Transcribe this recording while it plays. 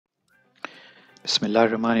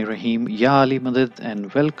Bismillahirrahmanirrahim. Ya Ali Madad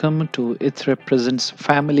and welcome to ITREB Presents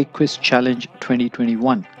Family Quiz Challenge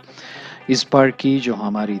 2021. इस बार की जो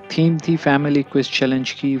हमारी थीम थी फैमिली क्विज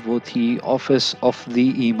चैलेंज की वो थी ऑफिस ऑफ द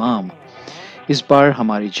इमाम। इस बार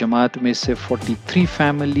हमारी जमात में से 43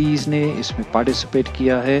 फैमिलीज ने इसमें पार्टिसिपेट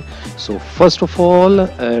किया है। So first of all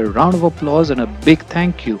round of applause and a big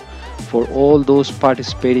thank you for all those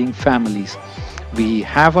participating families. We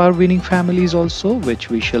have our winning families also, which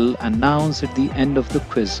we shall announce at the end of the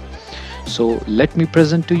quiz. So let me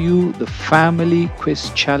present to you the Family Quiz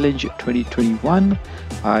Challenge 2021.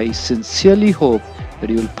 I sincerely hope that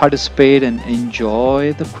you will participate and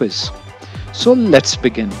enjoy the quiz. So let's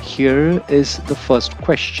begin. Here is the first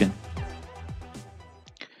question.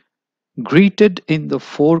 Greeted in the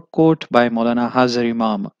forecourt by Maulana Hazar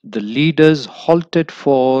Imam, the leaders halted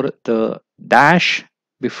for the dash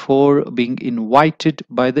before being invited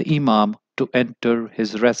by the Imam to enter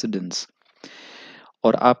his residence.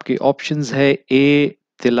 और आपके options है ए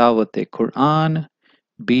तिलावत Quran,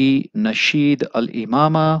 B Nasheed Al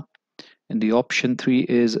Imama, and the option 3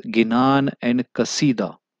 is Ginan and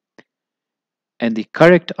Kasida. And the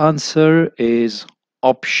correct answer is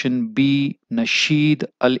option B, Nasheed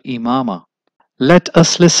al Imama. Let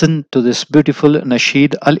us listen to this beautiful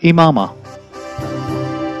Nasheed al Imama.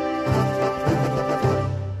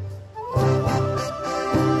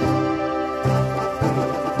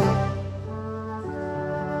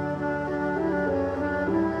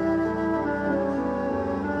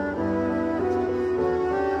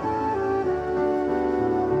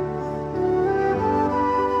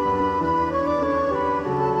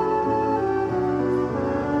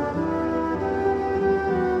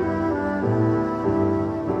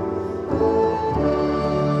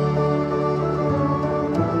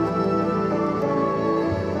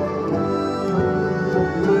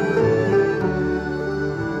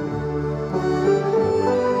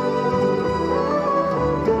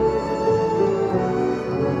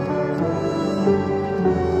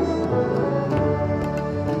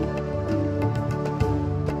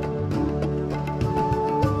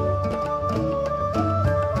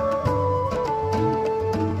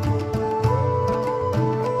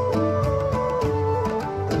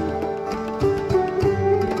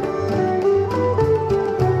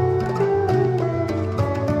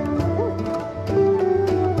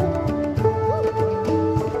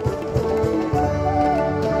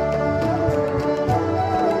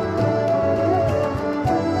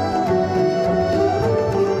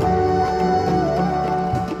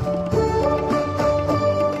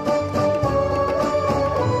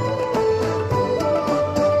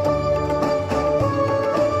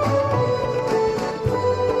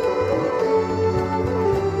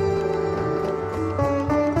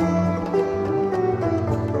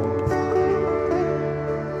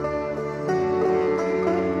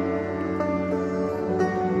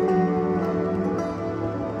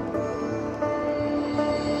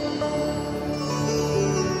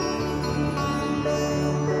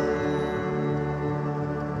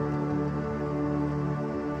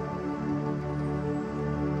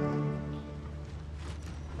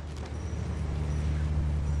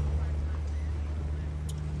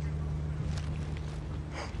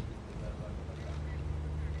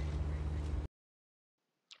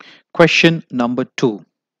 Question number 2.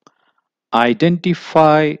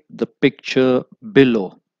 Identify the picture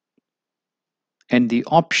below. And the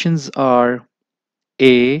options are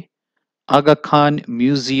A. Aga Khan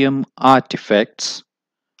Museum artifacts.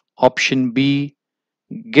 Option B.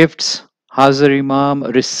 Gifts Hazar Imam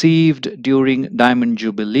received during Diamond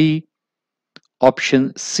Jubilee.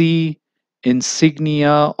 Option C.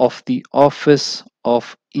 Insignia of the office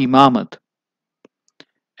of Imamat.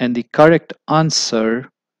 And the correct answer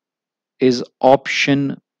is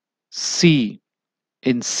option C.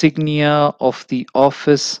 Insignia of the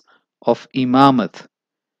office of Imamat.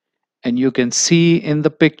 And you can see in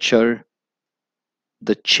the picture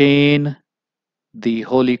the chain, the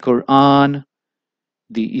Holy Quran,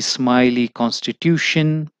 the Ismaili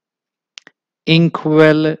constitution,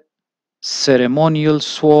 inkwell, ceremonial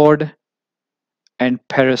sword, and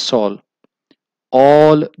parasol.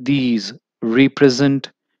 All these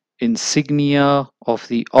represent insignia of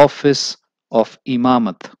the office of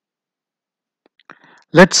Imamat.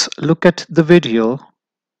 Let's look at the video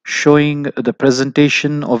showing the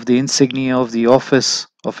presentation of the insignia of the office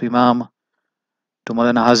of Imam to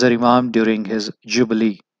Maulana Hazar Imam during his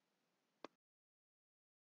Jubilee.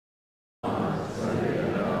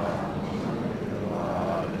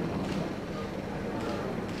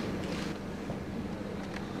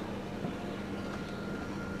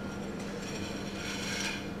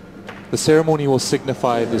 The ceremony will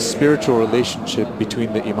signify the spiritual relationship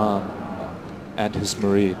between the Imam and his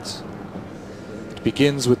murids. It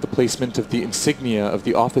begins with the placement of the insignia of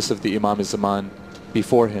the office of the Imam-e-Zaman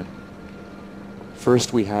before him.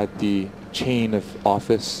 First we had the chain of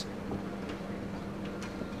office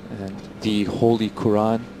and the Holy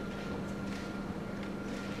Quran.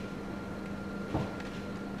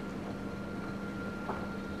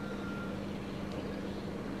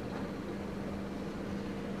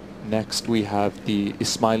 Next we have the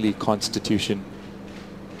Ismaili constitution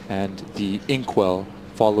and the inkwell,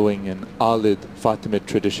 following an Alid Fatimid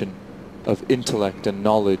tradition of intellect and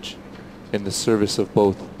knowledge in the service of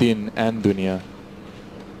both din and dunya.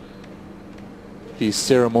 The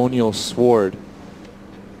ceremonial sword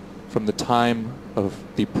from the time of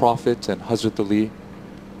the Prophet and Hazrat Ali,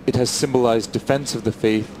 it has symbolized defense of the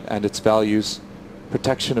faith and its values,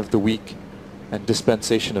 protection of the weak, and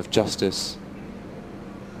dispensation of justice.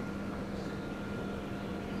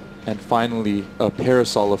 And finally, a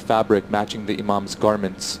parasol of fabric matching the Imam's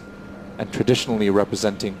garments and traditionally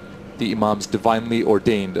representing the Imam's divinely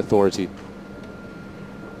ordained authority.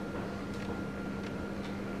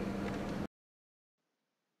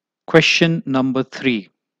 Question number 3.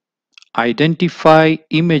 Identify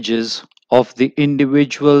images of the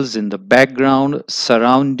individuals in the background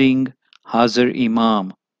surrounding Hazar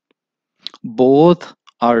Imam. Both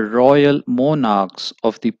are royal monarchs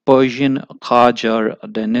of the Persian Qajar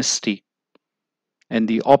dynasty. And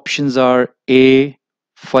the options are A.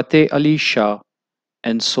 Fateh Ali Shah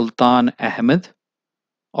and Sultan Ahmed.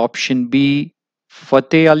 Option B.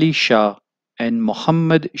 Fateh Ali Shah and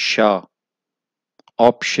Muhammad Shah.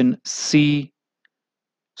 Option C.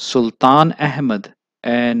 Sultan Ahmed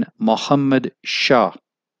and Muhammad Shah.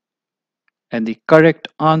 And the correct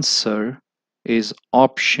answer is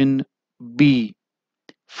option B.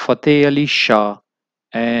 Fateh Ali Shah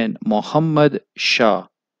and Muhammad Shah.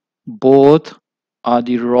 Both are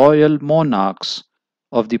the royal monarchs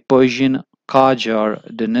of the Persian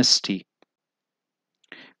Qajar dynasty.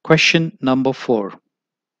 Question number 4.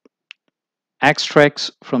 Extracts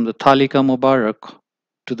from the Talika Mubarak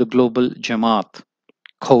to the Global Jamaat.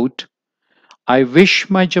 Quote, I wish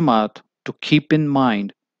my Jamaat to keep in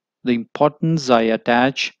mind the importance I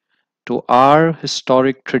attach to our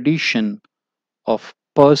historic tradition of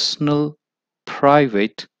personal,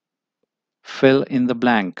 private, fill in the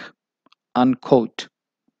blank, unquote.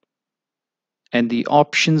 And the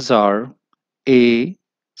options are A.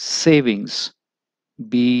 Savings,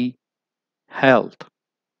 B. Health,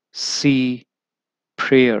 C.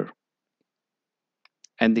 Prayer.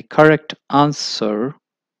 And the correct answer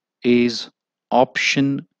is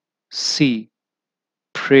option C.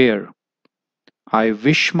 Prayer. I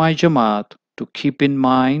wish my Jamaat to keep in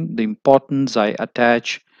mind the importance I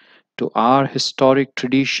attach to our historic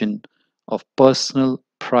tradition of personal,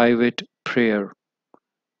 private prayer.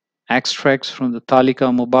 Extracts from the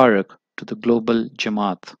Talika Mubarak to the Global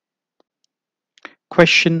Jamaat.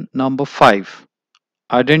 Question number 5.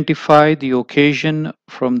 Identify the occasion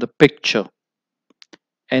from the picture.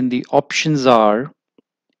 And the options are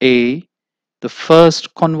A. The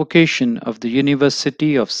first convocation of the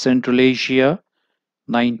University of Central Asia,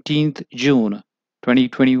 19th June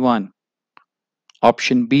 2021.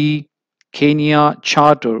 Option B. Kenya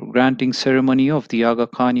Charter granting ceremony of the Aga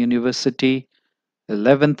Khan University,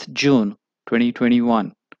 11th June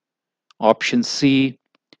 2021. Option C.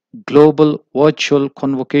 Global virtual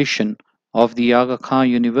convocation of the Aga Khan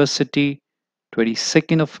University,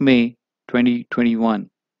 22nd of May 2021.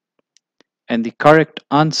 And the correct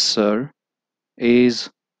answer is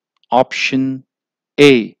option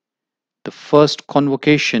A. The first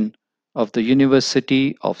convocation of the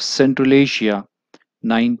University of Central Asia,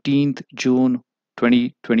 19th June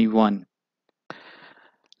 2021.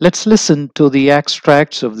 Let's listen to the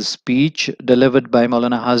extracts of the speech delivered by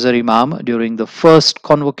Maulana Hazar Imam during the first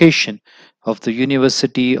convocation of the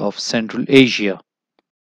University of Central Asia.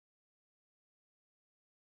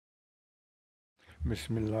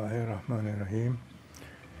 Bismillahirrahmanirrahim.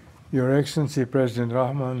 Your Excellency President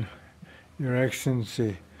Rahman, Your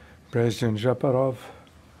Excellency President Japarov,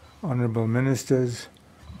 Honorable Ministers,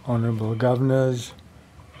 Honorable Governors,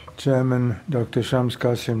 Chairman Dr. Shams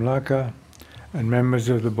Qasim Laka, and members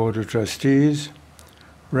of the Board of Trustees,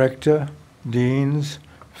 Rector, Deans,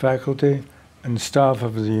 faculty, and staff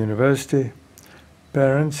of the University,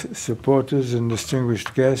 parents, supporters, and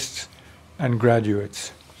distinguished guests, and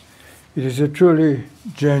graduates. It is a truly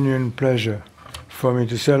genuine pleasure for me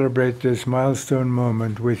to celebrate this milestone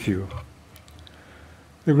moment with you.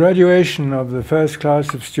 The graduation of the first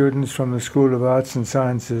class of students from the School of Arts and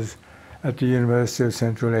Sciences at the University of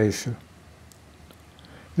Central Asia.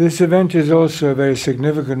 This event is also a very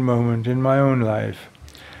significant moment in my own life,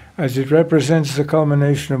 as it represents the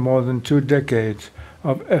culmination of more than 2 decades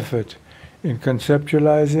of effort in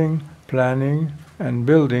conceptualizing, planning, and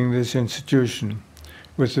building this institution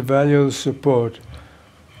with the valuable support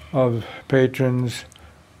of patrons,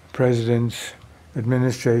 presidents,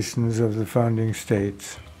 administrations of the founding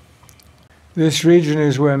states. This region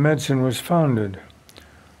is where medicine was founded,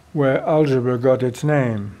 where algebra got its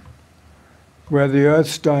name, where the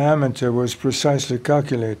Earth's diameter was precisely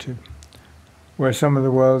calculated, where some of the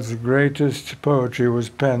world's greatest poetry was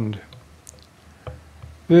penned.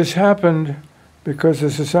 This happened because the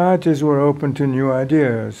societies were open to new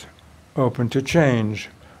ideas, open to change,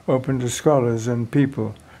 open to scholars and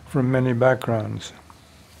people from many backgrounds.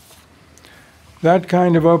 That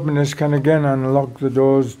kind of openness can again unlock the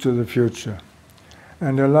doors to the future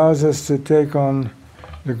and allows us to take on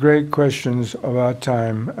the great questions of our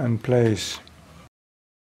time and place.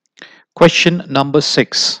 Question number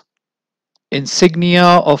 6. Insignia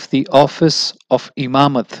of the office of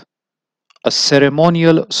Imamat, a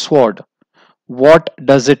ceremonial sword. What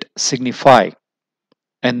does it signify?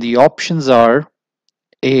 And the options are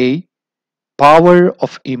A. Power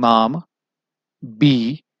of Imam,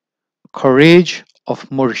 B. Courage of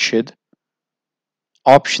Murshid,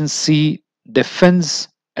 option C. Defense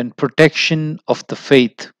and protection of the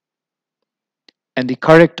faith. And the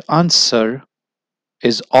correct answer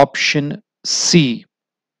is option C.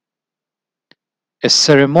 A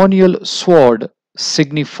ceremonial sword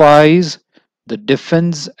signifies the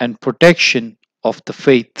defense and protection of the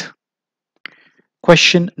faith.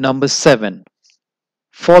 Question number 7.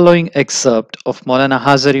 Following excerpt of Maulana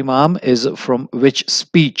Hazar Imam is from which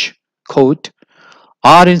speech? Quote,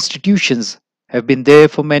 "Our institutions have been there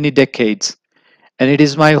for many decades, and it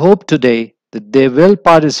is my hope today that they will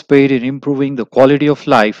participate in improving the quality of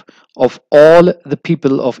life of all the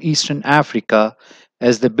people of Eastern Africa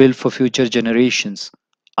as they build for future generations."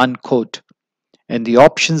 Unquote. And the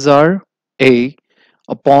options are A.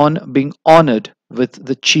 Upon being honored with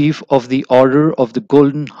the Chief of the Order of the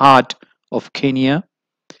Golden Heart of Kenya.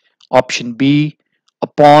 Option B.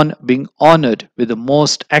 Upon being honored with the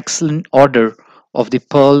Most Excellent Order of the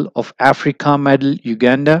Pearl of Africa Medal,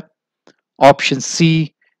 Uganda. Option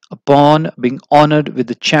C. Upon being honored with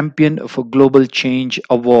the Champion for Global Change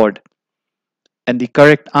Award. And the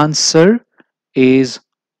correct answer is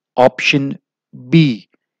option B.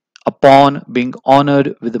 Upon being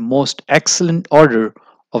honored with the Most Excellent Order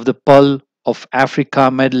of the Pearl of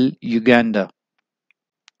Africa Medal, Uganda.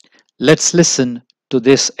 Let's listen to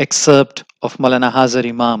this excerpt of Maulana Hazar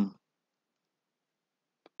Imam.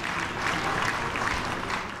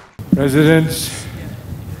 Presidents,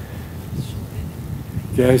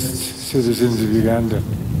 guests, citizens of Uganda,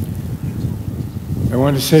 I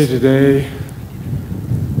want to say today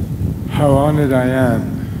how honored I am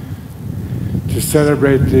to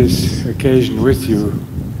celebrate this occasion with you,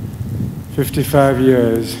 55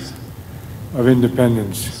 years of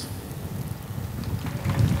independence.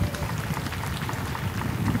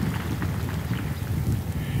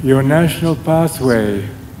 Your national pathway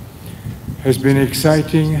has been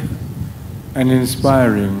exciting and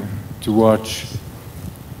inspiring to watch.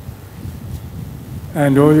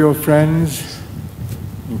 And all your friends,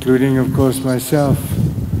 including of course myself,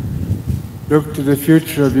 look to the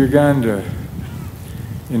future of Uganda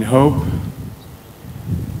in hope,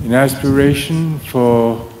 in aspiration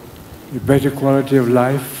for a better quality of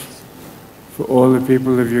life for all the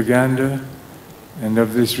people of Uganda and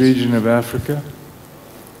of this region of Africa.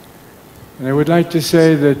 And I would like to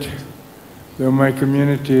say that though my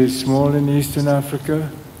community is small in Eastern Africa,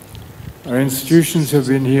 our institutions have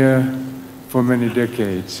been here for many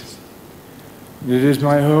decades. It is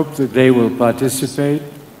my hope that they will participate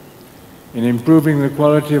in improving the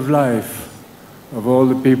quality of life of all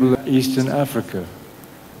the people of Eastern Africa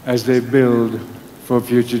as they build for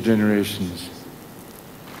future generations.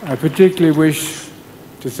 I particularly wish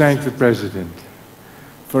to thank the President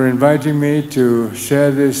for inviting me to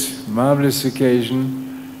share this marvelous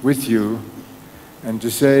occasion with you and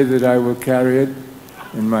to say that I will carry it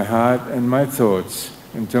in my heart and my thoughts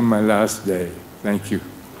until my last day. Thank you.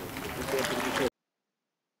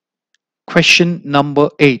 Question number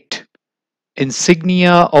 8.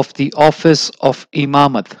 Insignia of the office of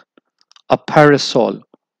Imamat, a parasol.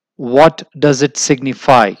 What does it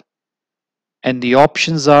signify? And the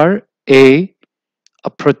options are A. A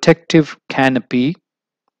protective canopy.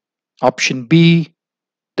 Option B.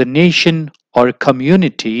 The nation or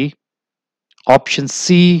community. Option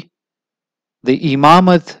C. The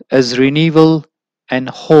Imamat as renewal and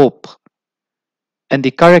hope. And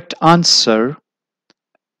the correct answer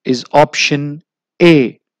is option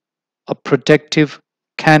A. a protective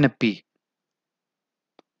canopy.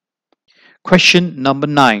 Question number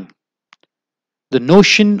 9. The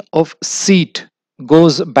notion of seat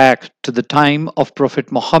goes back to the time of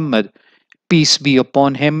Prophet Muhammad, peace be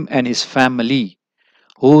upon him and his family,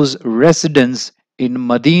 whose residence in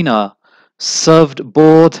Medina served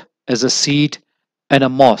both as a seat and a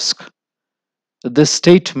mosque. This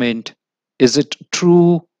statement, is it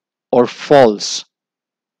true or false?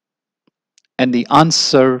 And the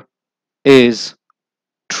answer is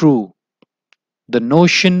true. The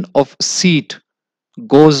notion of seat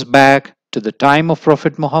goes back to the time of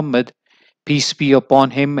Prophet Muhammad, peace be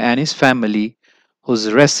upon him and his family,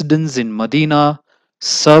 whose residence in Medina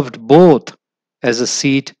served both as a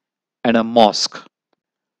seat and a mosque.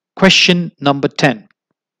 Question number 10.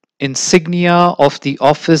 Insignia of the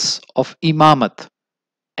office of Imamat,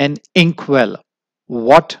 an inkwell.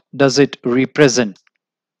 What does it represent?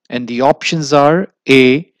 And the options are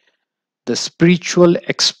A. The spiritual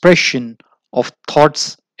expression of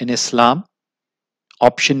thoughts in Islam.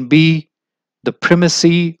 Option B. The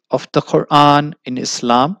primacy of the Quran in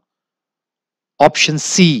Islam. Option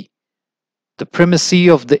C. The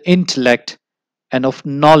primacy of the intellect and of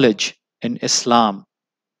knowledge in Islam.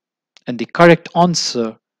 And the correct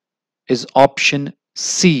answer is option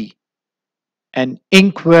C. An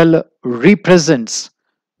inkwell represents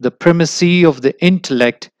the primacy of the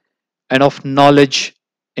intellect and of knowledge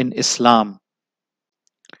in Islam.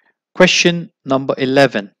 Question number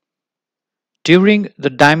 11. During the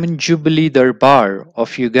Diamond Jubilee Darbar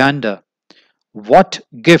of Uganda, what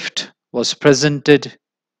gift was presented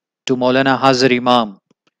to Maulana Hazar Imam?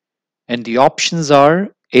 And the options are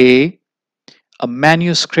A. A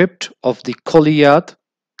manuscript of the Kulliyat,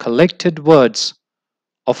 collected words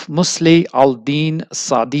of Musli al-Din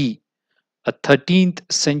Sadi, a 13th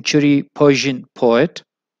century Persian poet.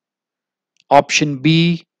 Option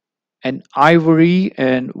B. An ivory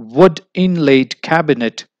and wood inlaid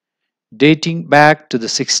cabinet dating back to the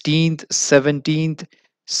 16th, 17th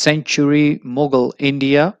century Mughal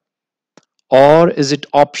India. Or is it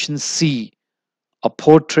option C, a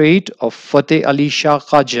portrait of Fateh Ali Shah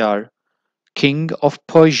Qajar, king of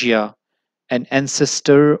Persia and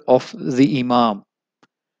ancestor of the Imam?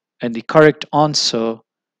 And the correct answer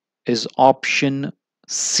is option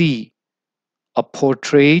C, a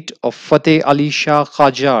portrait of Fateh Ali Shah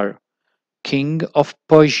Qajar, king of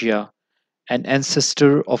Persia and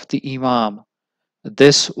ancestor of the Imam.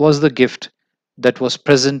 This was the gift that was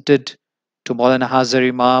presented to Maulana Hazar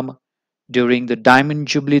Imam during the Diamond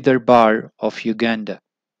Jubilee Darbar of Uganda.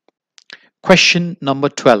 Question number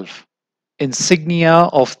 12. Insignia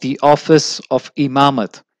of the office of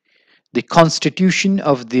Imamat, the constitution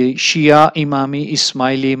of the Shia Imami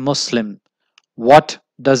Ismaili Muslim. What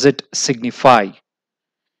does it signify?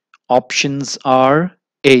 Options are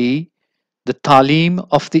A. The Talim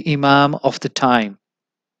of the Imam of the time.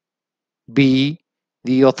 B.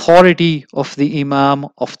 The authority of the Imam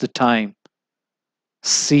of the time.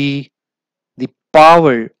 C. The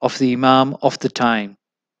power of the Imam of the time.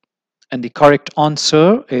 And the correct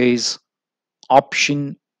answer is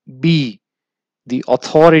option B. The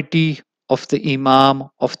authority of the Imam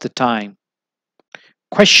of the time.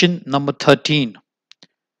 Question number 13.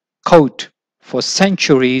 Quote, for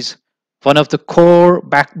centuries, one of the core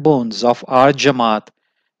backbones of our Jamaat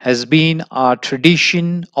has been our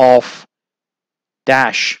tradition of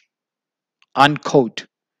dash, unquote,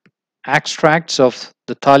 extracts of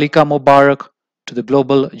the Talika Mubarak to the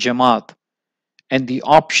global Jamaat. And the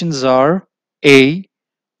options are A.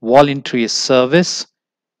 Voluntary service,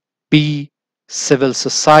 B. Civil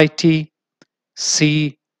society,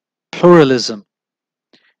 C. Pluralism.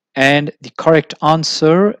 And the correct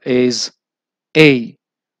answer is A.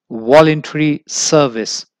 Voluntary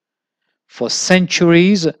service. For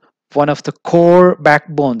centuries, one of the core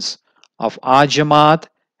backbones of our Jamaat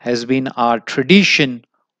has been our tradition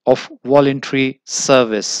of voluntary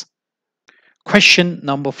service. Question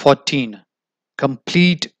number 14.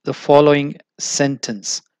 Complete the following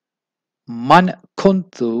sentence. Man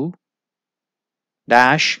kuntu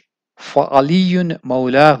dash for Aliyun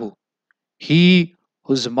Maulahu. He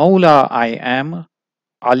whose Mawla I am,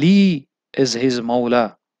 Ali is his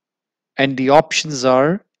Mawla. And the options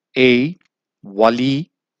are A.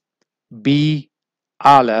 Wali, B.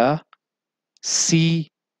 Ala,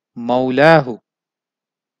 C. Maulahu.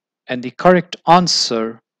 And the correct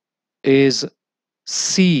answer is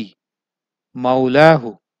C.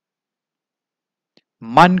 Maulahu.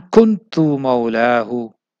 Man kuntu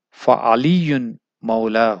Maulahu fa Aliyun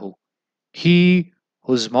Maulahu. He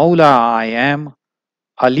whose Mawla I am,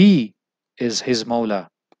 Ali is his Mawla.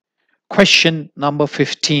 Question number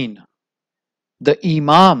 15. The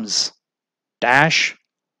Imams dash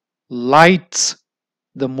lights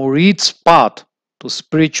the murid's path to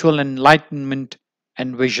spiritual enlightenment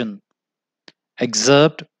and vision.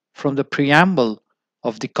 Excerpt from the preamble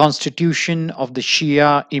of the Constitution of the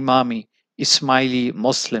Shia Imami Ismaili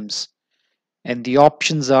Muslims. And the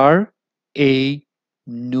options are A.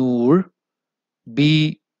 Noor,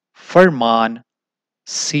 B. Farman,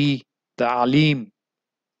 C. Ta'aleem.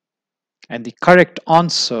 And the correct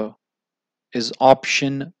answer is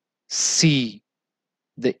option C.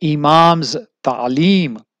 The Imam's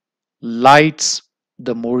Ta'aleem lights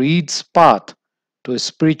the murid's path to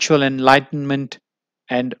spiritual enlightenment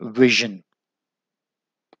and vision.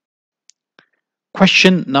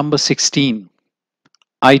 Question number 16.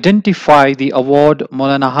 Identify the award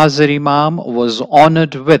Maulana Hazar Imam was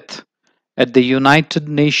honored with at the United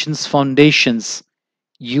Nations Foundation's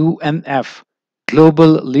UNF Global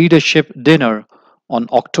Leadership Dinner on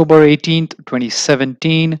October 18,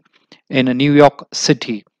 2017 in New York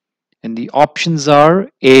City. And the options are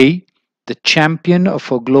A. The Champion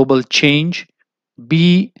for Global Change,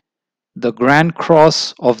 B. The Grand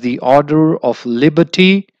Cross of the Order of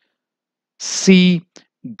Liberty, C.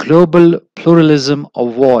 Global Pluralism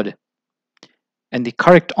Award. And the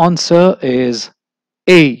correct answer is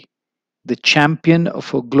A. The Champion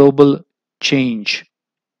for Global Change.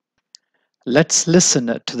 Let's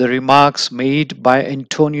listen to the remarks made by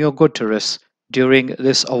Antonio Guterres during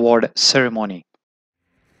this award ceremony.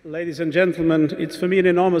 Ladies and gentlemen, it's for me an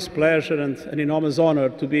enormous pleasure and an enormous honor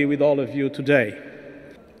to be with all of you today.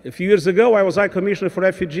 A few years ago, I was High Commissioner for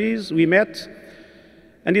Refugees. We met,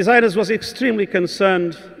 and His Highness was extremely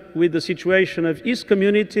concerned with the situation of his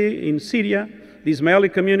community in Syria, the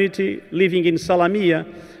Ismaili community living in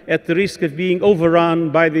Salamiyya, at the risk of being overrun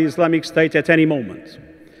by the Islamic State at any moment.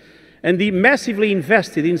 And he massively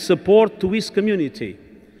invested in support to his community.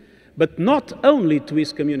 But not only to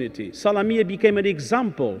his community. Salamiyya became an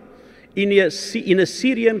example in a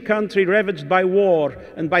Syrian country ravaged by war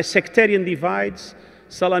and by sectarian divides.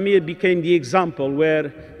 Salamiyya became the example where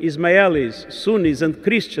Ismailis, Sunnis and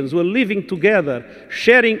Christians were living together,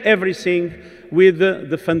 sharing everything with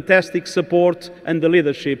the fantastic support and the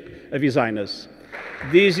leadership of His Highness.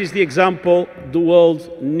 This is the example the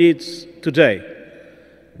world needs today,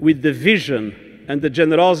 with the vision and the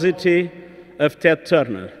generosity of Ted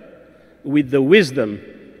Turner, with the wisdom,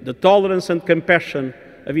 the tolerance and compassion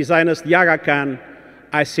of His Highness the Aga Khan.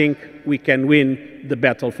 I think we can win the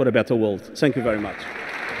battle for a better world. Thank you very much.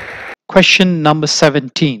 Question number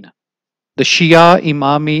 17. The Shia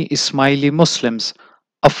Imami Ismaili Muslims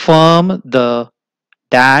affirm the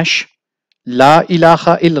dash La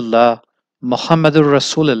ilaha illallah Muhammadur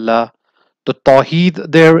Rasulullah, the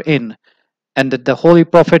Tawheed therein, and that the Holy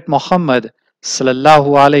Prophet Muhammad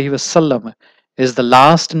sallallahu alaihi wasallam is the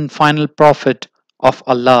last and final prophet of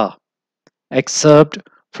Allah. Excerpt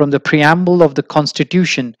from the preamble of the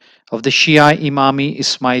Constitution of the Shia Imami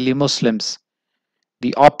Ismaili Muslims.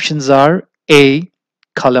 The options are A.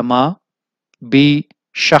 Kalama, B.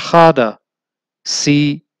 Shahada,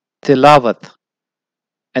 C. Tilawat.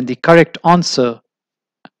 And the correct answer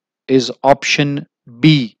is option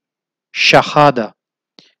B. Shahada.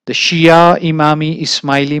 The Shia Imami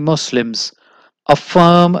Ismaili Muslims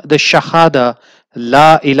affirm the Shahada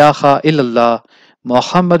La ilaha illallah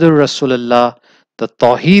Muhammadur Rasulullah, the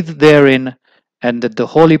Tawheed therein, and that the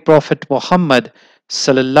Holy Prophet Muhammad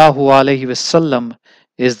sallallahu alaihi wasallam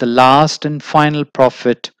is the last and final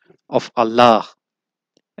prophet of Allah.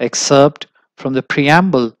 Excerpt from the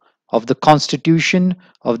preamble of the Constitution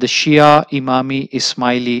of the Shia Imami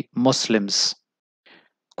Ismaili Muslims.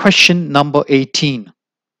 Question number 18.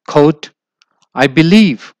 Quote, I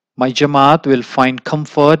believe my Jamaat will find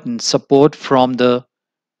comfort and support from the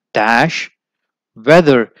dash,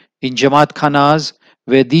 whether in Jamaat Khanas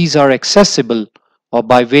where these are accessible or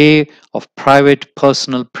by way of private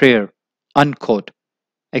personal prayer. Unquote.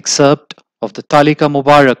 Excerpt of the Talika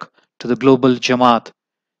Mubarak to the Global Jamaat.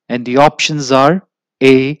 And the options are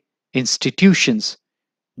A. Institutions,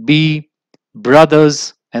 B.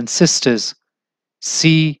 Brothers and sisters,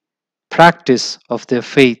 C. Practice of their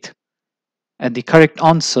faith. And the correct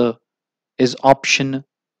answer is option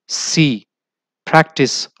C.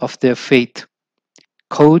 Practice of their faith.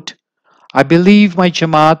 Quote, I believe my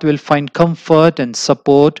Jamaat will find comfort and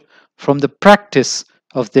support from the practice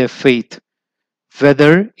of their faith,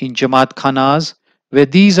 whether in Jamaat Khanas where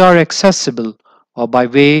these are accessible or by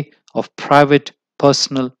way of private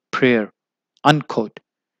personal prayer. Unquote.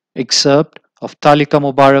 Excerpt of Talika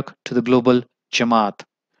Mubarak to the Global Jamaat.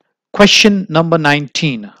 Question number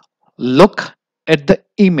 19. Look at the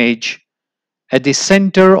image. At the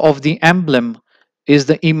center of the emblem is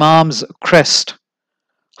the Imam's crest.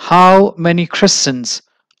 How many crescents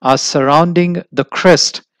are surrounding the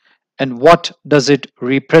crest and what does it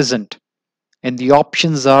represent? And the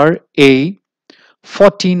options are A.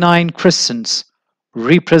 49 crescents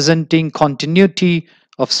representing continuity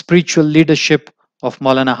of spiritual leadership of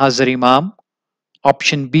Maulana Hazar Imam.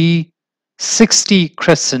 Option B. 60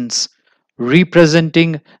 crescents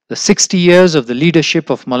representing the 60 years of the leadership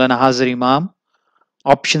of Maulana Hazar Imam.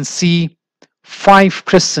 Option C. 5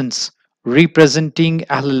 crescents representing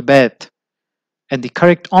Ahlul Bayt. And the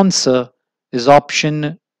correct answer is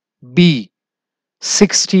option B.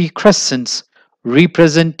 60 crescents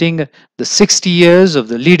representing the 60 years of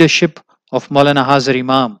the leadership of Maulana Hazar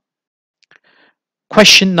Imam.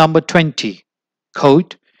 Question number 20.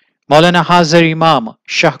 Quote, Maulana Hazar Imam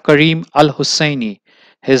Shah Karim Al Hussaini,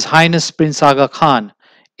 His Highness Prince Aga Khan,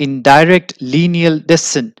 in direct lineal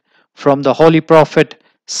descent from the Holy Prophet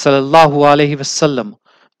Sallallahu Alaihi Wasallam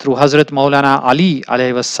through Hazrat Maulana Ali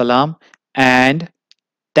Alaihi Wasallam and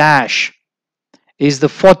dash is the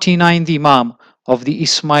 49th Imam of the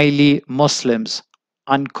Ismaili Muslims.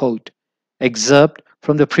 Unquote. Excerpt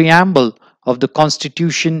from the preamble of the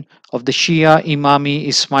Constitution of the Shia Imami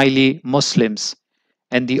Ismaili Muslims.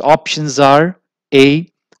 And the options are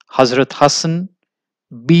A. Hazrat Hassan,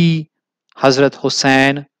 B. Hazrat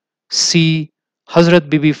Hussain, C. Hazrat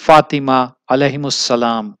Bibi Fatima alayhimus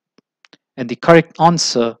salam. And the correct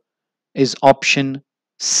answer is option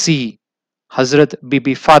C. Hazrat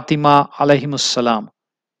Bibi Fatima alayhimus salam.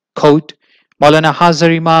 Quote, Maulana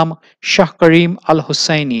Hazar Imam Shah Karim Al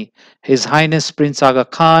Hussaini, His Highness Prince Aga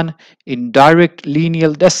Khan, in direct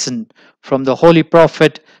lineal descent from the Holy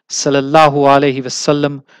Prophet Sallallahu Alaihi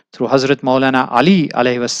Wasallam through Hazrat Maulana Ali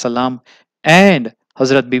Alaihi Wasallam and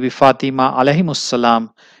Hazrat Bibi Fatima Alaihimus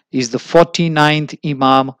Salam, is the 49th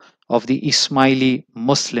Imam of the Ismaili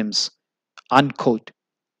Muslims. Unquote.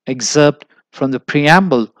 Excerpt from the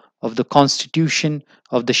preamble of the Constitution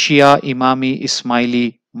of the Shia Imami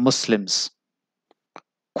Ismaili Muslims.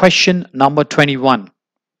 Question number 21.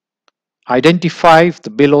 Identify if the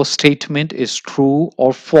below statement is true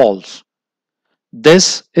or false.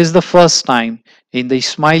 This is the first time in the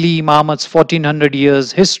Ismaili Imamat's 1400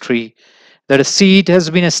 years history that a seat has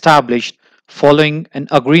been established following an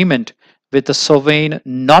agreement with a sovereign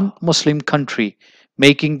non-Muslim country,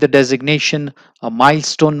 making the designation a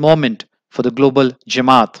milestone moment for the global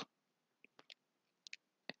Jamaat.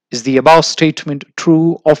 Is the above statement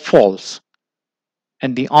true or false?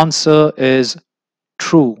 And the answer is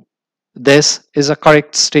true. This is a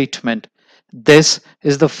correct statement. This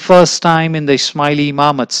is the first time in the Ismaili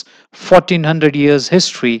Imamat's 1400 years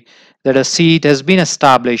history that a seat has been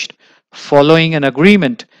established following an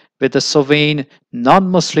agreement with a sovereign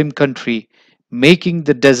non-Muslim country, making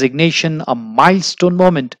the designation a milestone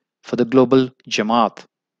moment for the global Jamaat.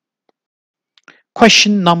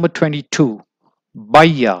 Question number 22.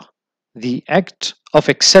 Bayya, the act of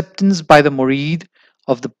acceptance by the murid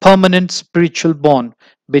of the permanent spiritual bond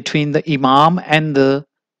between the Imam and the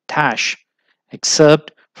Tash.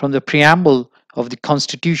 Excerpt from the preamble of the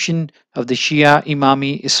Constitution of the Shia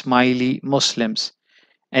Imami Ismaili Muslims.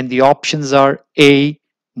 And the options are A.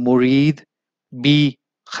 Murid, B.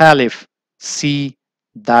 Khalif, C.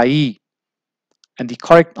 Da'i. And the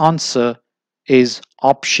correct answer is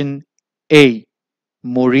option A.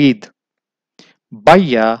 Murid.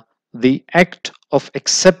 Bayya, the act of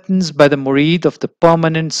acceptance by the murid of the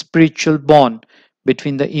permanent spiritual bond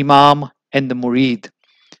between the Imam and the murid.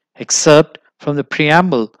 Excerpt from the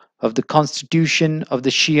preamble of the Constitution of the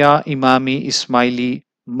Shia Imami Ismaili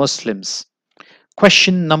Muslims.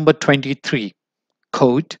 Question number 23.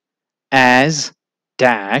 Quote, as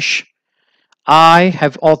dash, I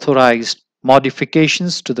have authorized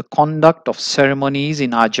modifications to the conduct of ceremonies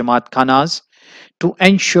in our Jamaat Khanas to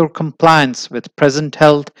ensure compliance with present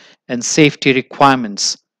health and safety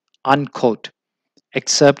requirements. Unquote.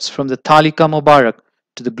 Excerpts from the Talika Mubarak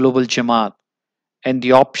to the Global Jamaat. And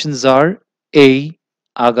the options are A.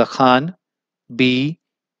 Aga Khan, B.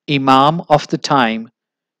 Imam of the time,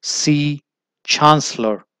 C.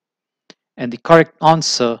 Chancellor. And the correct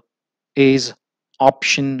answer is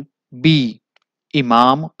option B.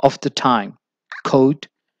 Imam of the time. Quote,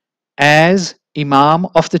 as Imam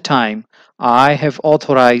of the time, I have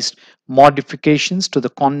authorized modifications to the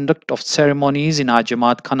conduct of ceremonies in our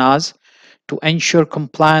Jamaat Khanas to ensure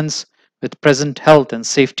compliance with present health and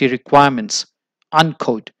safety requirements.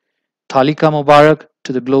 Unquote. Talika Mubarak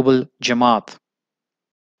to the Global Jamaat.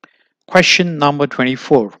 Question number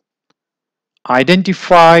 24.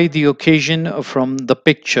 Identify the occasion from the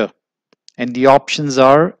picture. And the options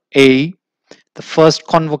are A. The first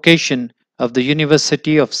convocation of the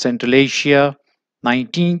University of Central Asia,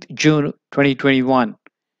 19th June 2021.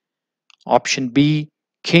 Option B,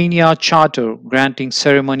 Kenya Charter granting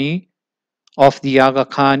ceremony of the Aga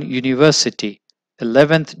Khan University,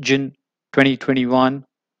 11th June 2021.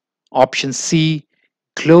 Option C,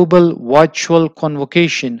 Global Virtual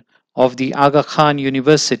Convocation of the Aga Khan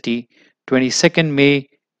University, 22nd May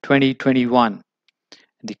 2021.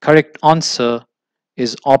 The correct answer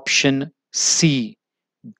is option C,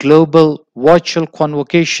 Global Virtual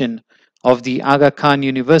Convocation of the Aga Khan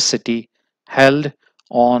University held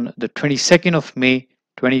on the 22nd of May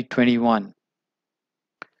 2021.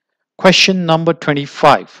 Question number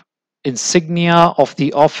 25. Insignia of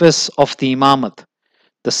the office of the Imamat,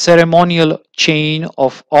 the ceremonial chain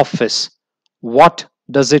of office. What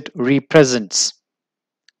does it represent?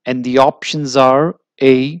 And the options are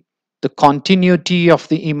A, the continuity of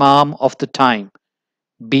the Imam of the time,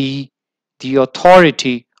 B, the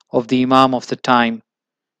authority of the Imam of the time,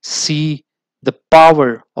 C, the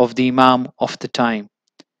power of the Imam of the time.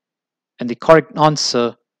 And the correct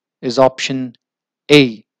answer is option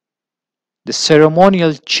A, the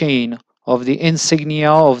ceremonial chain of the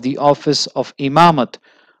insignia of the office of Imamat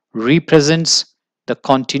represents the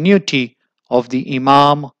continuity of the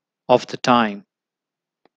Imam of the time.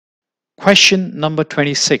 Question number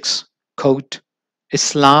 26. Quote,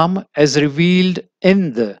 Islam as revealed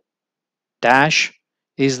in the dash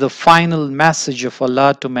is the final message of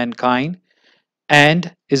Allah to mankind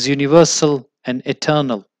and is universal and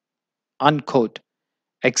eternal. Unquote.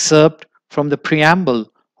 Excerpt from the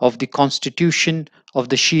preamble of the Constitution of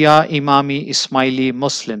the Shia Imami Ismaili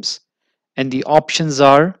Muslims. And the options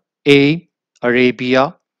are A.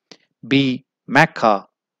 Arabia, B. Mecca,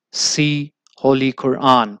 C. Holy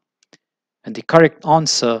Quran. And the correct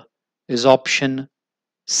answer is option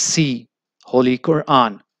C. Holy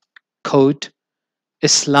Quran. Quote,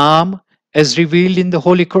 Islam as revealed in the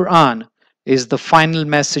Holy Quran is the final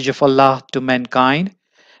message of Allah to mankind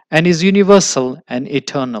and is universal and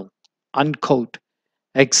eternal. Unquote.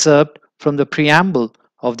 Excerpt from the preamble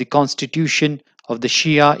of the Constitution of the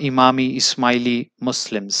Shia Imami Ismaili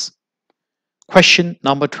Muslims. Question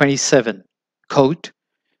number 27. Quote,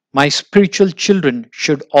 My spiritual children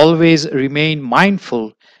should always remain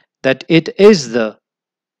mindful that it is the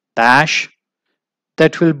dash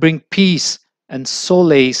that will bring peace and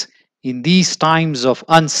solace in these times of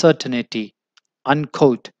uncertainty.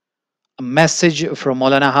 Unquote. A message from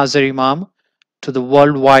Maulana Hazar Imam to the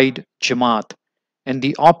worldwide Jamaat. And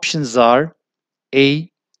the options are A.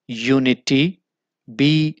 Unity,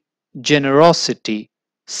 B. Generosity,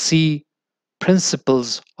 C.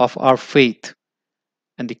 Principles of our faith.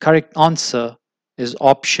 And the correct answer is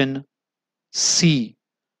option C.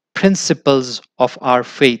 Principles of our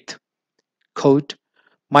faith. Quote,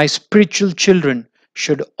 My spiritual children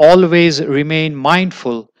should always remain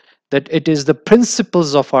mindful that it is the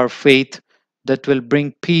principles of our faith that will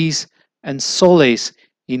bring peace and solace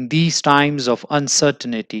in these times of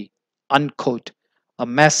uncertainty. Unquote. A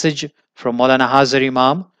message from Maulana Hazar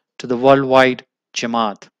Imam to the worldwide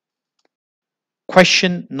Jamaat.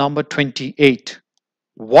 Question number 28.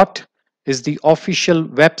 What is the official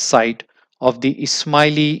website of the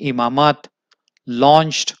Ismaili Imamat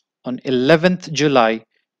launched on 11th July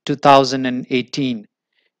 2018?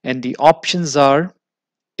 And the options are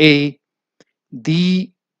A.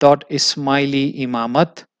 the.ismaili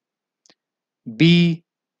imamat, B.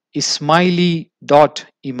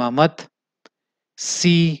 ismaili.imamat,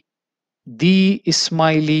 C.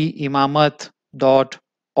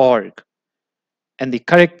 the.ismaili-imamat.org. And the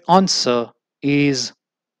correct answer is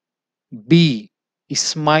B.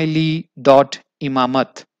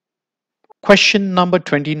 ismaili.imamat. Question number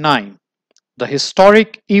 29. The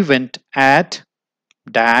historic event at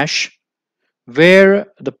dash where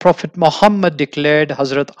the Prophet Muhammad declared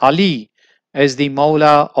Hazrat Ali as the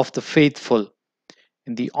Mawla of the faithful.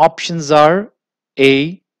 And the options are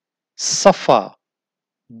A. Safa,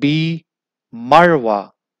 B.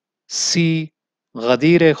 Marwa, C.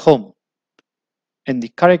 Ghadir Khum. And the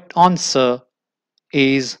correct answer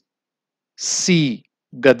is C.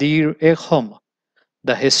 Ghadir Khum.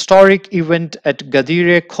 The historic event at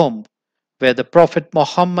Ghadir Khum where the Prophet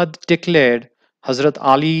Muhammad declared Hazrat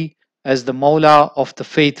Ali as the Mawla of the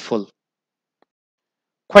faithful.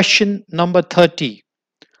 Question number 30.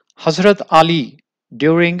 Hazrat Ali,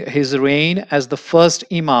 during his reign as the first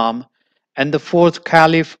Imam and the fourth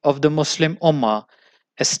Caliph of the Muslim Ummah,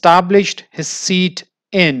 established his seat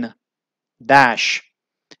in dash.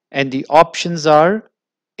 And the options are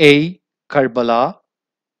A. Karbala,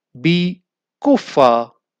 B.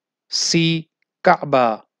 Kufa, C.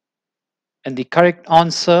 Kaaba. And the correct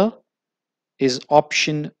answer is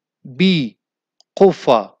option B.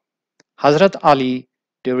 Kufa. Hazrat Ali,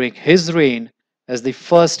 during his reign as the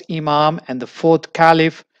first Imam and the fourth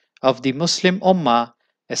Caliph of the Muslim Ummah,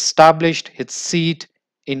 established his seat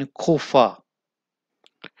in Kufa.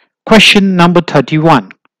 Question number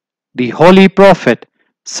 31. The Holy Prophet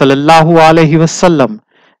Sallallahu Alaihi Wasallam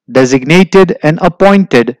designated and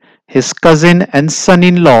appointed his cousin and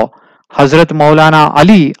son-in-law Hazrat Maulana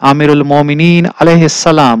Ali Amirul Momineen alayhi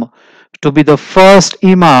salam to be the first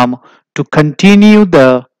Imam to continue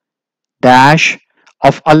the dash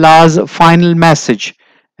of Allah's final message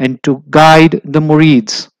and to guide the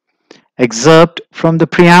Murids. Excerpt from the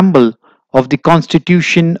preamble of the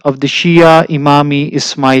Constitution of the Shia Imami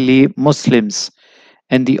Ismaili Muslims,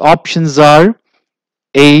 and the options are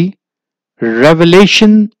A.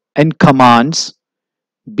 Revelation and commands,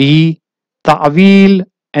 B. Ta'wil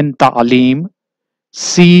and Ta'aleem,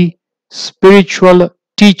 C. Spiritual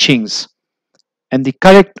teachings, and the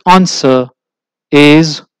correct answer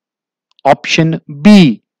is option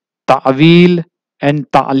B. Ta'wil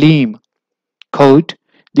and Ta'aleem. Quote,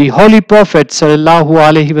 the Holy Prophet Sallallahu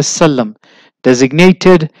Alaihi Wasallam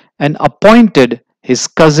designated and appointed his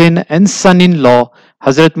cousin and son-in-law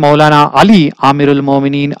Hazrat Maulana Ali Amirul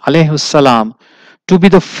Momineen alayhi salam to be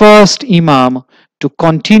the first Imam to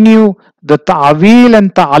continue the ta'wil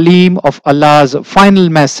and ta'aleem of Allah's final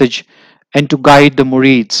message and to guide the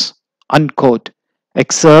Murids. Unquote.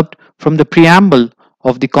 Excerpt from the preamble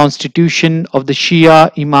of the Constitution of the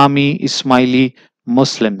Shia Imami Ismaili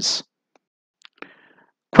Muslims.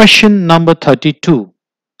 Question number 32.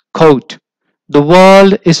 Quote, the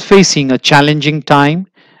world is facing a challenging time,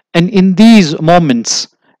 and in these moments,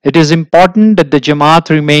 it is important that the Jamaat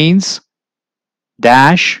remains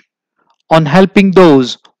dash on helping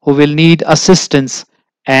those who will need assistance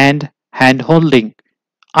and hand-holding.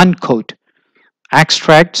 Unquote.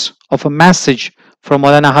 Extracts of a message from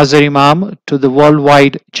Maulana Hazar Imam to the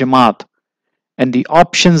worldwide Jamaat. And the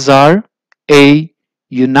options are A.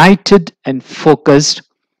 United and focused,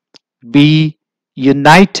 B.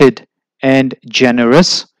 United and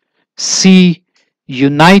generous, C.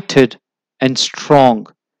 United and strong.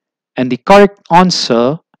 And the correct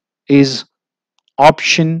answer is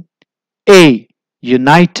option A.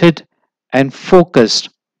 United and focused.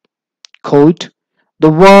 Quote, the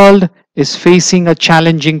world is facing a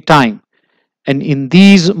challenging time, and in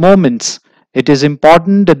these moments, it is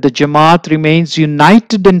important that the Jamaat remains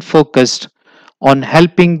united and focused on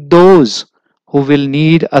helping those who will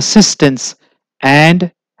need assistance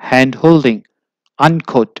and hand-holding.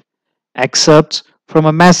 Unquote. Excerpts from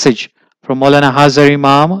a message from Maulana Hazar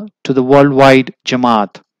Imam to the worldwide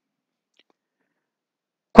Jamaat.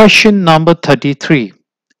 Question number 33.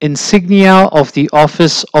 Insignia of the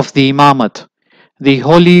office of the Imamat. The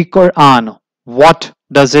Holy Quran, what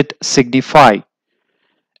does it signify?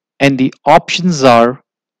 And the options are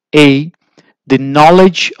A. The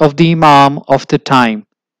knowledge of the Imam of the time,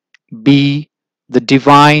 B. The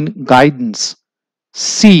divine guidance,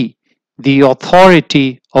 C. The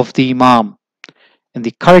authority of the Imam. And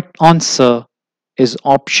the correct answer is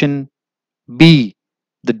option B.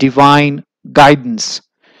 The divine guidance.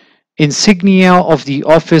 Insignia of the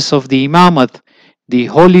office of the Imamat, the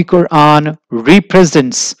Holy Quran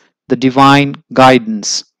represents the divine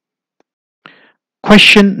guidance.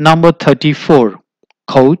 Question number 34.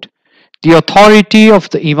 Quote, the authority of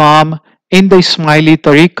the Imam in the Ismaili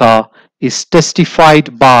Tariqah is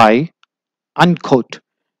testified by, unquote.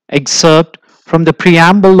 Excerpt from the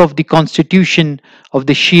preamble of the Constitution of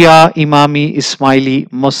the Shia Imami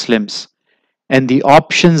Ismaili Muslims. And the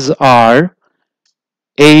options are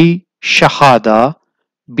A. Shahada,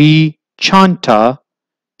 B. Chanta,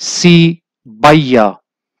 C. Bayya.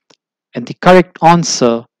 And the correct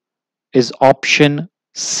answer is option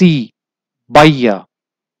C. Bayya.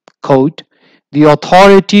 Quote, the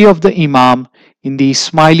authority of the Imam in the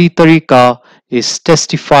Ismaili Tariqah is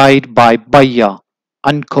testified by Bayya.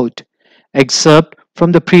 Unquote. Excerpt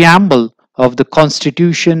from the preamble of the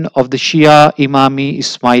Constitution of the Shia Imami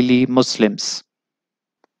Ismaili Muslims.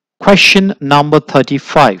 Question number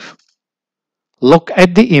 35. Look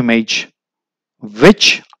at the image.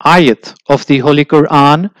 Which ayat of the Holy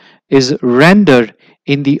Quran is rendered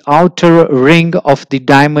in the outer ring of the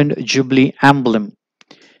diamond jubilee emblem?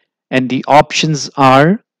 And the options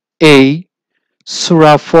are A.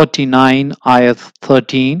 Surah 49 ayat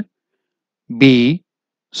 13, B.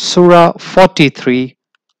 Surah 43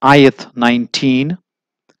 ayat 19,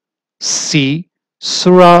 C.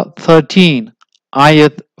 Surah 13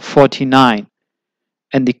 ayat 49.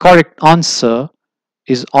 And the correct answer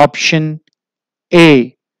is option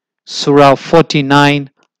A. Surah 49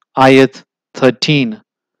 ayat 13.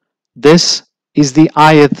 This is the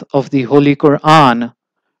ayat of the Holy Quran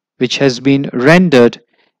which has been rendered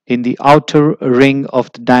in the outer ring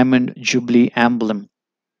of the Diamond Jubilee emblem?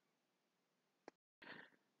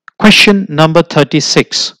 Question number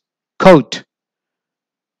 36. Quote,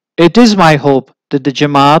 "It is my hope that the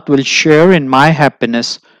Jamaat will share in my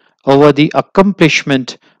happiness over the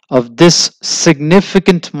accomplishment of this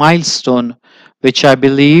significant milestone, which I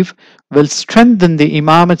believe will strengthen the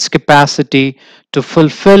Imamat's capacity to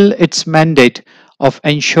fulfill its mandate of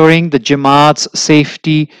ensuring the Jamaat's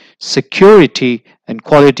safety, security, and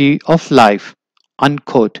quality of life."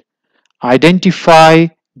 Unquote. Identify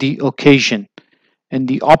the occasion. And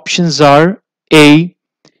the options are A.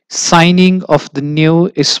 Signing of the new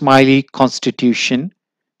Ismaili constitution.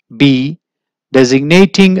 B.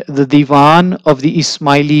 Designating the Diwan of the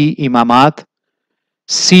Ismaili Imamat.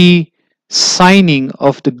 C. Signing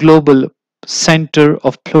of the Global Center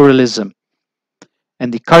of Pluralism.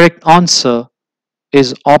 And the correct answer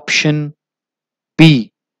is option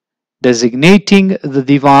B. Designating the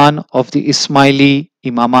Diwan of the Ismaili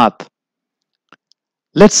Imamat.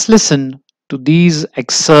 Let's listen to these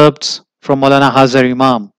excerpts from Maulana Hazar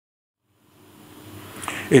Imam.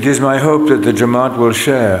 It is my hope that the Jamaat will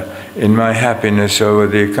share in my happiness over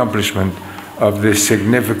the accomplishment of this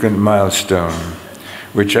significant milestone,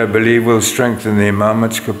 which I believe will strengthen the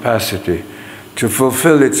Imamat's capacity to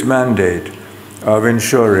fulfill its mandate of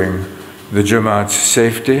ensuring the Jamaat's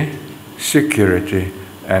safety, security,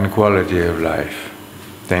 and quality of life.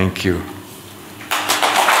 Thank you.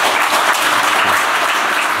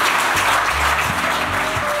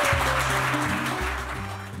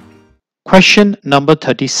 Question number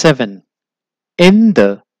 37. In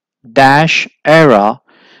the dash era,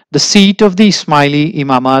 the seat of the Ismaili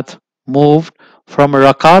Imamat moved from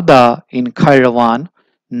Raqada in Kairouan,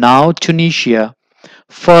 now Tunisia,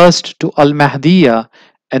 first to Al Mahdiya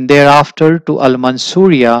and thereafter to Al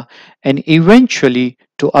Mansuriya and eventually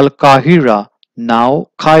to Al Qahira, now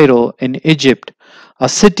Cairo in Egypt, a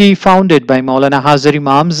city founded by Maulana Hazar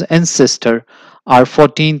Imam's ancestor, our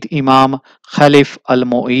 14th Imam Khalif Al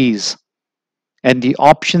Mu'iz. And the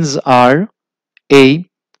options are A.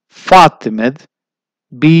 Fatimid,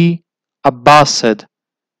 B. Abbasid,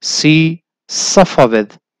 C.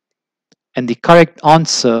 Safavid. And the correct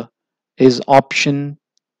answer is option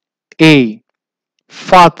A.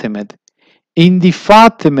 Fatimid. In the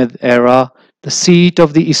Fatimid era, the seat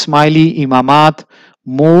of the Ismaili Imamat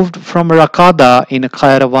moved from Raqada in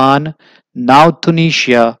Kairouan, now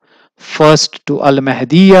Tunisia, first to Al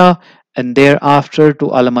Mahdiya and thereafter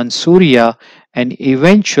to Al Mansuriya and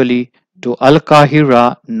eventually to Al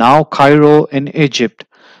Qahira, now Cairo in Egypt,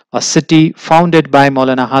 a city founded by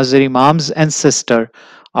Maulana Hazar Imam's ancestor,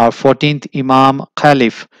 our 14th Imam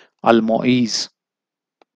Khalif Al Mu'iz.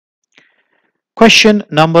 Question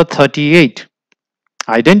number 38.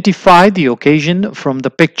 Identify the occasion from the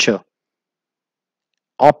picture.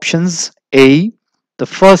 Options A. The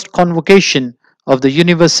first convocation of the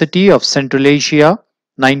University of Central Asia,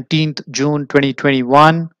 19th June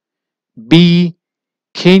 2021. B.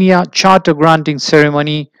 Kenya Charter Granting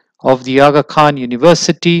Ceremony of the Aga Khan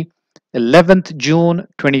University, 11th June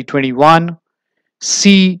 2021.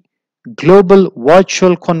 C. Global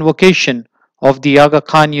Virtual Convocation of the Aga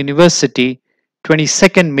Khan University,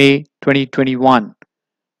 22nd May 2021.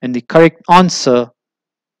 And the correct answer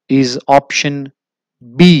is option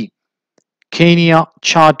B. Kenya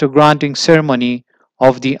Charter Granting Ceremony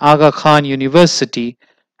of the Aga Khan University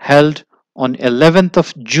held on 11th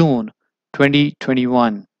of June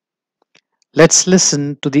 2021. Let's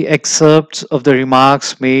listen to the excerpts of the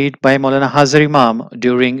remarks made by Maulana Hazar Imam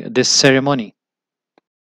during this ceremony.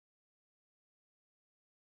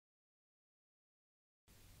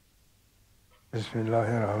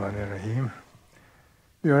 Bismillahirrahmanirrahim.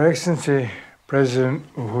 Your Excellency, President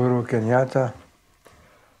Uhuru Kenyatta,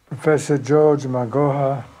 Professor George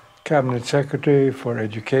Magoha, Cabinet Secretary for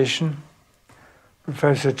Education,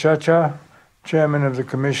 Professor Chacha, Chairman of the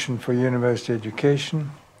Commission for University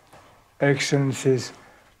Education, Excellencies,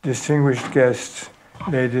 distinguished guests,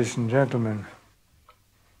 ladies and gentlemen.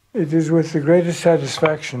 It is with the greatest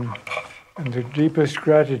satisfaction and the deepest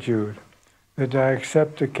gratitude that I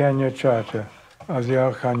accept the Kenya Charter of the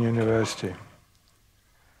Aga Khan University.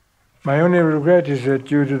 My only regret is that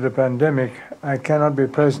due to the pandemic, I cannot be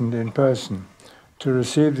present in person to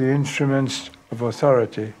receive the instruments of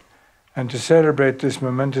authority and to celebrate this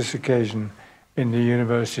momentous occasion in the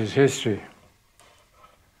university's history.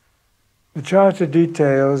 The Charter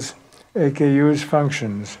details AKU's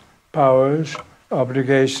functions, powers,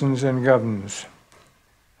 obligations, and governance.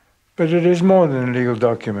 But it is more than a legal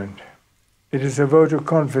document. It is a vote of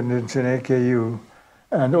confidence in AKU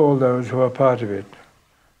and all those who are part of it,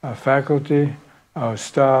 our faculty, our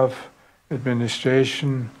staff,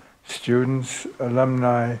 administration, students,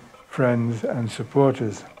 alumni, friends, and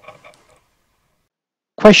supporters.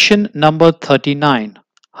 Question number 39.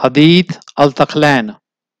 Hadith al-Thaqlan,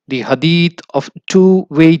 the hadith of two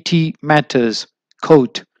weighty matters.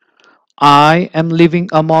 Quote, I am living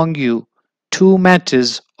among you two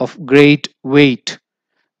matters of great weight,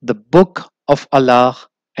 the book of Allah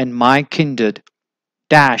and my kindred,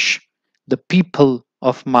 dash, the people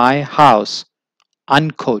of my house,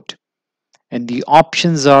 unquote. And the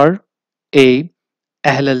options are A.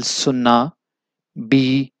 Ahl al-Sunnah,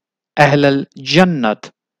 B. Ahl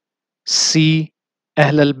al-Jannat, C.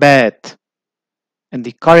 Ahl al-Bayt. And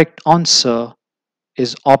the correct answer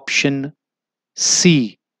is option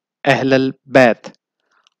C. Ahl al-Bayt.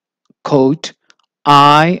 Quote,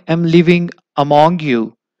 I am living among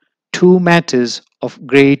you two matters of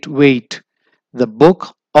great weight, the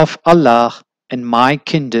book of Allah and my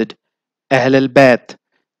kindred, Ahl al-Bayt,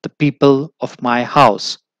 the people of my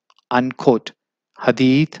house. Unquote.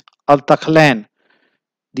 Hadith al-Thaqlan,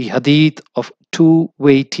 the hadith of two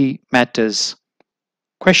weighty matters.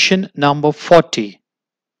 Question number 40.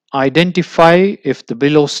 Identify if the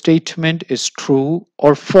below statement is true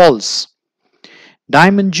or false.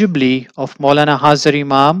 Diamond Jubilee of Maulana Hazar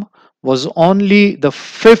Imam was only the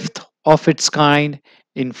fifth of its kind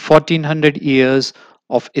in 1400 years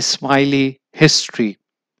of Ismaili history.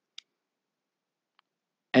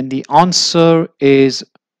 And the answer is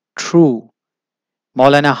true.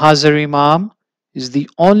 Maulana Hazar Imam is the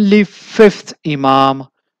only fifth Imam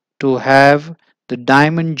to have the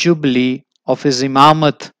Diamond Jubilee of his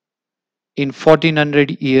Imamat in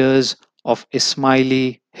 1400 years of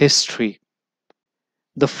Ismaili history.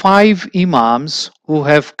 The five Imams who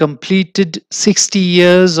have completed 60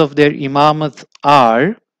 years of their Imamat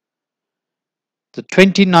are the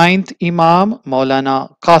 29th Imam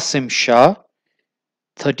Maulana Qasim Shah,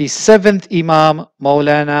 37th Imam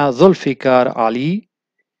Maulana Zulfikar Ali,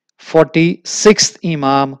 46th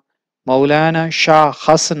Imam Maulana Shah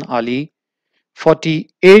Hassan Ali,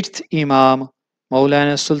 48th Imam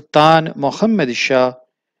Maulana Sultan Muhammad Shah,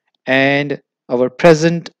 and our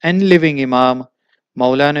present and living Imam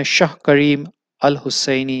Maulana Shah Karim Al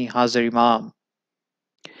Hussaini Hazar Imam.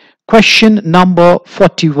 Question number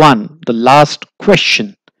 41, the last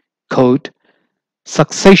question. Quote,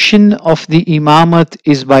 succession of the Imamat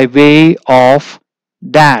is by way of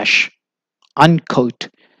dash, unquote,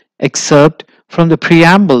 excerpt from the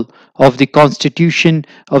preamble of the Constitution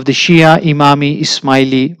of the Shia Imami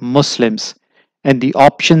Ismaili Muslims. And the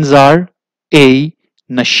options are A.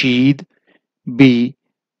 Nasheed, B.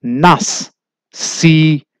 Nas,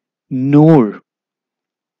 C. Noor.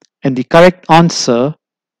 And the correct answer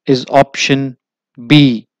is option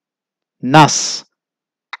B. Nas.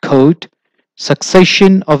 Quote,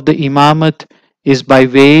 succession of the Imamat is by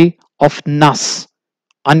way of Nas,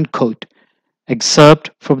 unquote, excerpt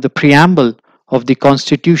from the preamble of the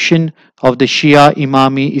Constitution of the Shia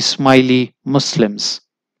Imami Ismaili Muslims.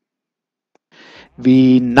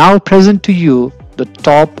 We now present to you the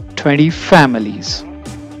top 20 families.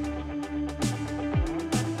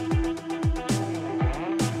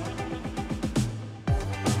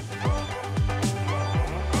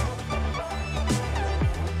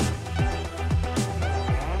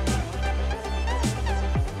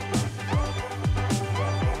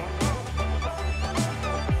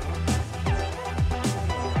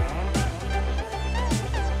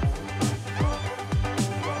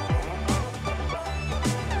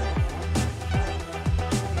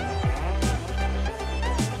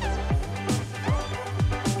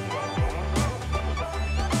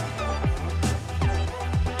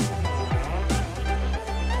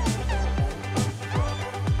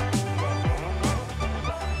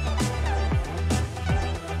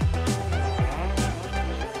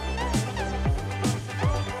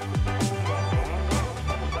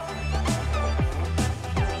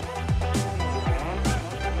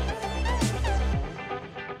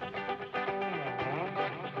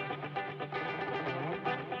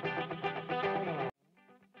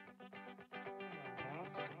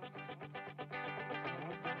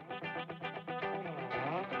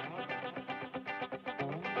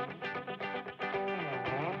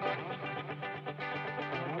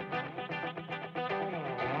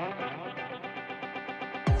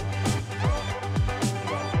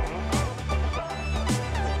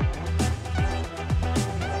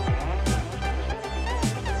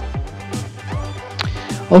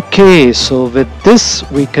 Okay, so with this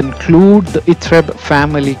we conclude the ITREB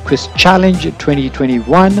Family Quiz Challenge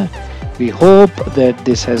 2021. We hope that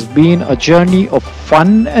this has been a journey of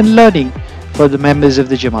fun and learning for the members of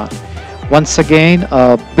the Jamaat. Once again,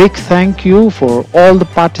 a big thank you for all the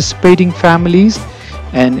participating families.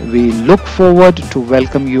 and we look forward to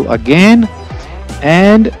welcome you again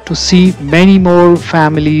and to see many more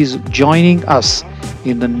families joining us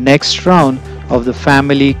in the next round of the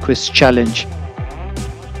Family Quiz Challenge